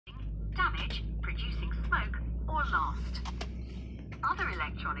Other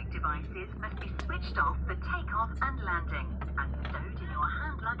electronic devices must be switched off for takeoff and landing and stowed in your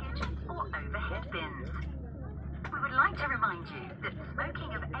hand luggage or overhead bins. We would like to remind you that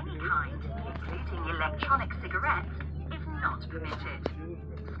smoking of any kind, including electronic cigarettes, is not permitted.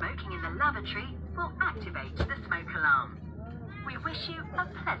 Smoking in the lavatory will activate the smoke alarm. We wish you a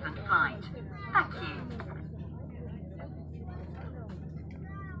pleasant flight. Thank you.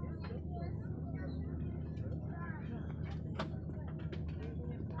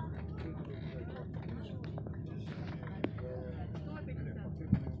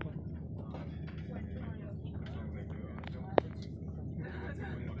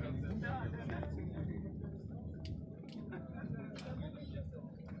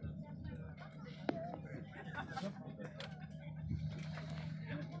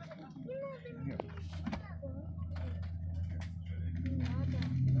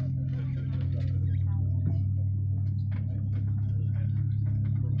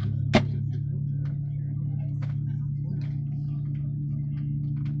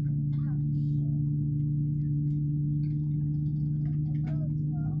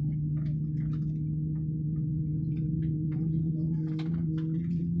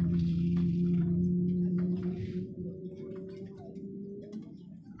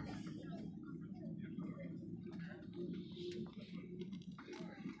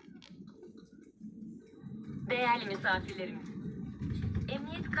 Değerli misafirlerimiz,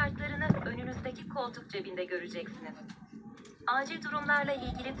 emniyet kartlarını önünüzdeki koltuk cebinde göreceksiniz. Acil durumlarla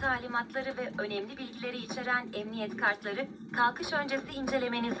ilgili talimatları ve önemli bilgileri içeren emniyet kartları kalkış öncesi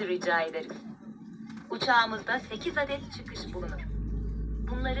incelemenizi rica ederiz. Uçağımızda 8 adet çıkış bulunur.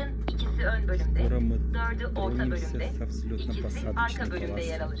 Bunların ikisi ön bölümde, 4'ü orta bölümde, ikisi arka bölümde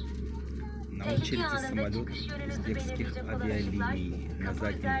yer alır. Tehlike anında çıkış yönünüzü belirleyecek olan ışıklar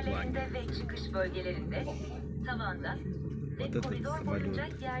kapı üzerlerinde ve çıkış bölgelerinde, tavanda ve koridor boyunca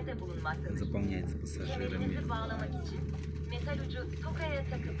yerde bulunmaktadır. Kemerinizi bağlamak için metal ucu tokaya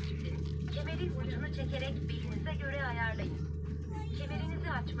takıp kilitleyin. Kemerin ucunu çekerek belinize göre ayarlayın. Kemerinizi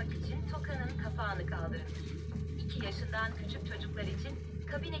açmak için tokanın kapağını kaldırın. 2 yaşından küçük çocuklar için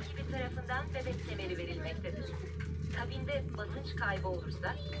kabin ekibi tarafından bebek kemeri verilmektedir. Kabinde basınç kaybı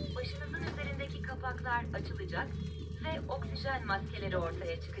olursa başınızın üzerindeki kapaklar açılacak ve oksijen maskeleri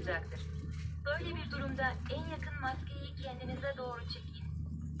ortaya çıkacaktır. Böyle bir durumda en yakın maskeyi kendinize doğru çekin.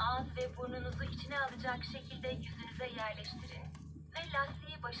 Ağız ve burnunuzu içine alacak şekilde yüzünüze yerleştirin ve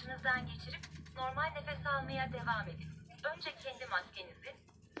lastiği başınızdan geçirip normal nefes almaya devam edin. Önce kendi maskenizi,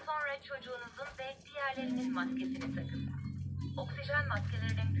 sonra çocuğunuzun ve diğerlerinin maskesini takın. Oksijen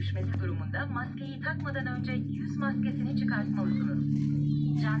maskelerinin düşmesi durumunda maskeyi takmadan önce yüz maskesini çıkartmalısınız.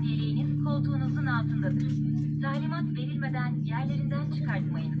 Can yeleğiniz koltuğunuzun altındadır. Talimat verilmeden yerlerinden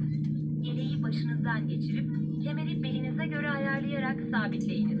çıkartmayınız. Yeleği başınızdan geçirip kemeri belinize göre ayarlayarak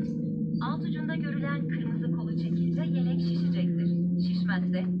sabitleyiniz. Alt ucunda görülen kırmızı kolu çekince yelek şişecektir.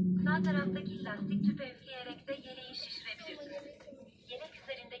 Şişmezse sağ taraftaki lastik tüpe üfleyerek de yeleği şişirebilirsiniz. Yelek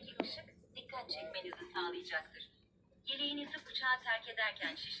üzerindeki ışık dikkat çekmenizi sağlayacaktır. Yeleğinizi uçağa terk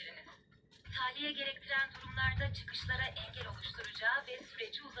ederken şişiriniz. Tahliye gerektiren durumlarda çıkışlara engel oluşturacağı ve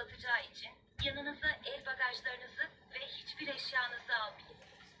süreci uzatacağı için yanınıza el bagajlarınızı ve hiçbir eşyanızı almayın.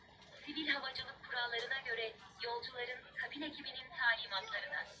 Sivil havacılık kurallarına göre yolcuların kabin ekibinin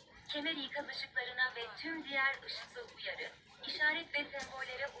talimatlarına, kemer ikaz ışıklarına ve tüm diğer ışıklı uyarı, işaret ve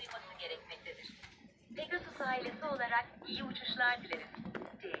sembollere uyması gerekmektedir. Pegasus ailesi olarak iyi uçuşlar dileriz.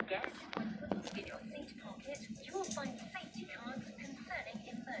 Dear guests, in your seat pocket you will find safety cards concerning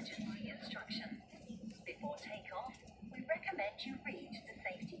emergency instructions. Before takeoff, we recommend you read the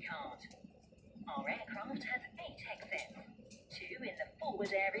safety card. Our aircraft has 8 exits, 2 in the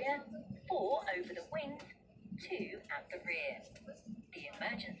forward area, 4 over the wings, 2 at the rear. The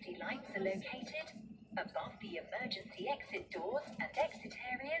emergency lights are located above the emergency exit doors and exit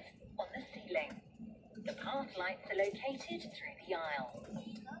areas on the ceiling. The path lights are located through the aisle.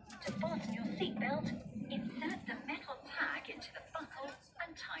 To fasten your seatbelt, insert the metal tag into the buckle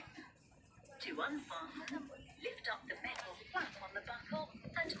and tighten. To unfasten, lift up the metal flap on the buckle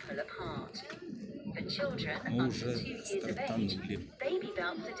and pull apart. For children under 2 years of age, baby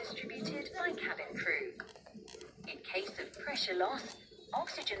belts are distributed by cabin crew. In case of pressure loss,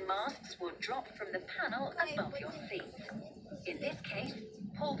 oxygen masks will drop from the panel above your seat. In this case,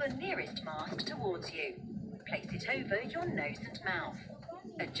 pull the nearest mask towards you. Place it over your nose and mouth.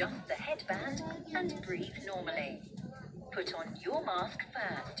 Adjust the headband and breathe normally. Put on your mask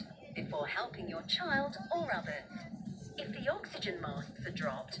first, before helping your child or others. If the oxygen masks are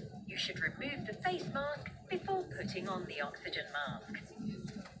dropped, you should remove the face mask before putting on the oxygen mask.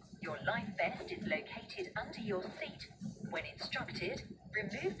 Your life vest is located under your seat When instructed,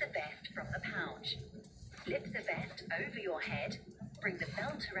 remove the vest from the pouch. Slip the vest over your head, bring the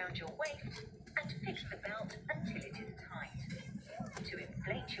belt around your waist, and fix the belt until it is tight. To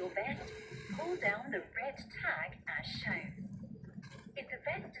inflate your vest, pull down the red tag as shown. If the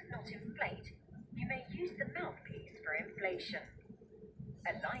vest does not inflate, you may use the mouthpiece for inflation.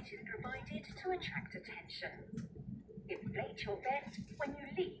 A light is provided to attract attention. Inflate your vest when you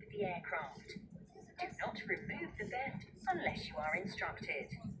leave the aircraft. Do not remove the vest unless you are instructed.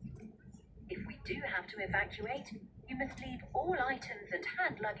 If we do have to evacuate, you must leave all items and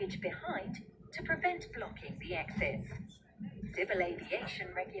hand luggage behind to prevent blocking the exits. Civil aviation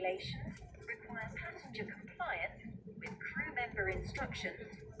regulations require passenger compliance with crew member instructions,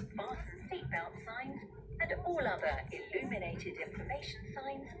 fasten seatbelt signs, and all other illuminated information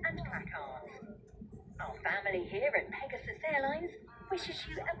signs and placards. Our family here at Pegasus Airlines wishes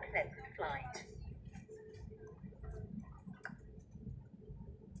you a pleasant flight.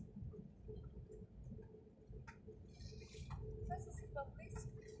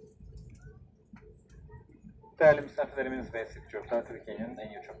 Değerli misafirlerimiz ve Sivil Uçaklar Türkiye'nin en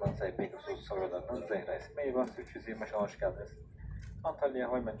iyi uçaklarına sahip Pegas Turistik havalarından Zehra ismi Airbus 325'e hoş geldiniz. Antalya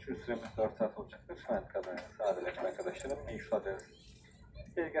Havalimanı uçuş süremiz 4 saat olacaktır. Şu an kadar sadece arkadaşlarım iyi uçuşlar dileriz.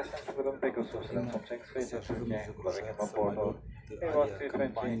 Delegação de Pegas Turistik Somçak Sivil Türkiye olarak a bordo Airbus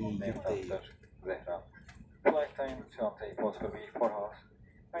 320 named after Zehra. Flight time 2 equals to V4 hours.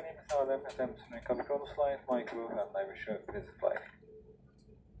 My name is Adam and I'm doing a control flight, my crew, and I wish you a pleasant flight.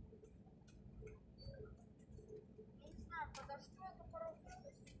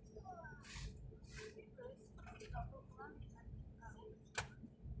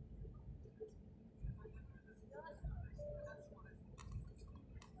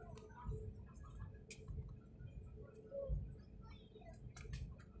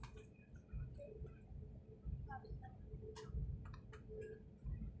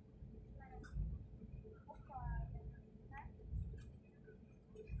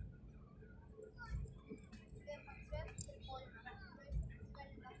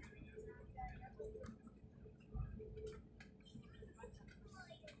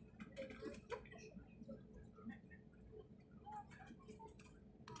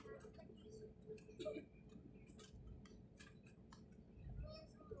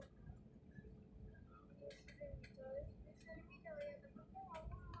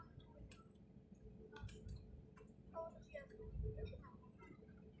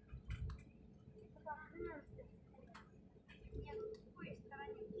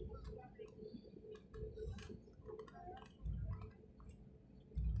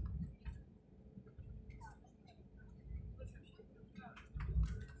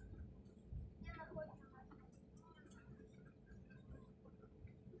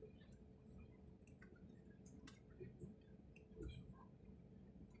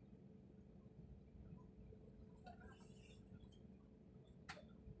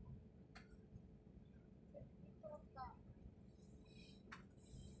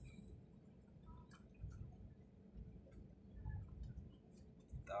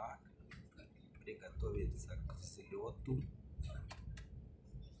 Так, приготовиться к взлету.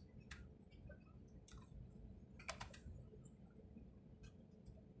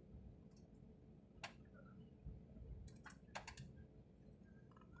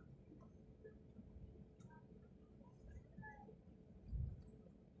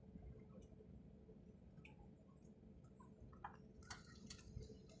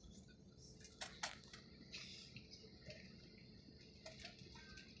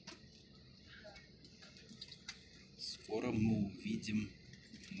 Скоро мы увидим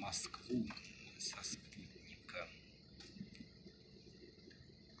Москву со спутника.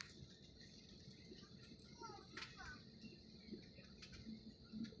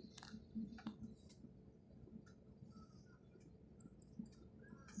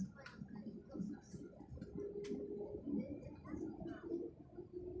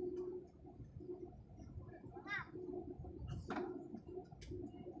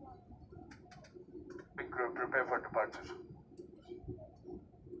 Prepare for departure.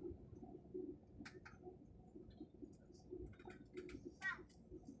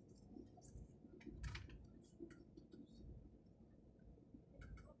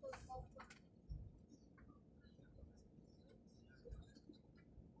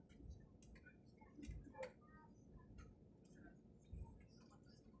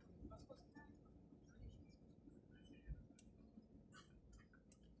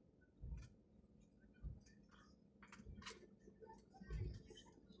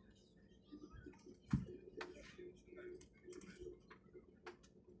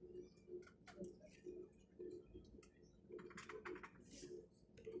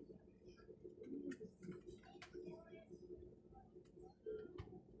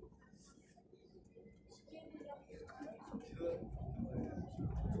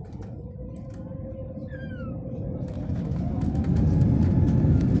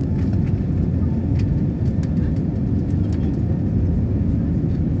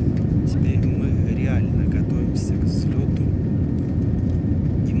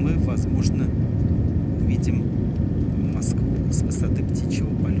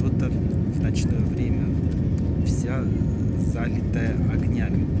 залитая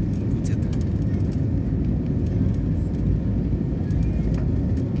огнями будет.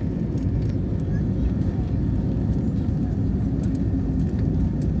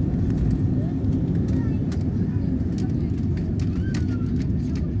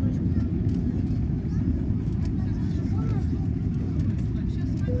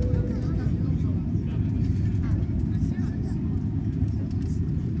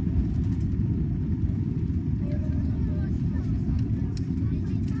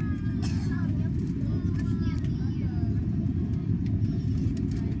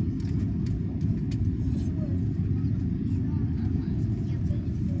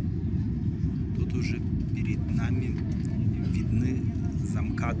 Уже перед нами видны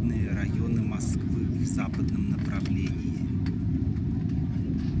МКАДные районы Москвы в западном направлении.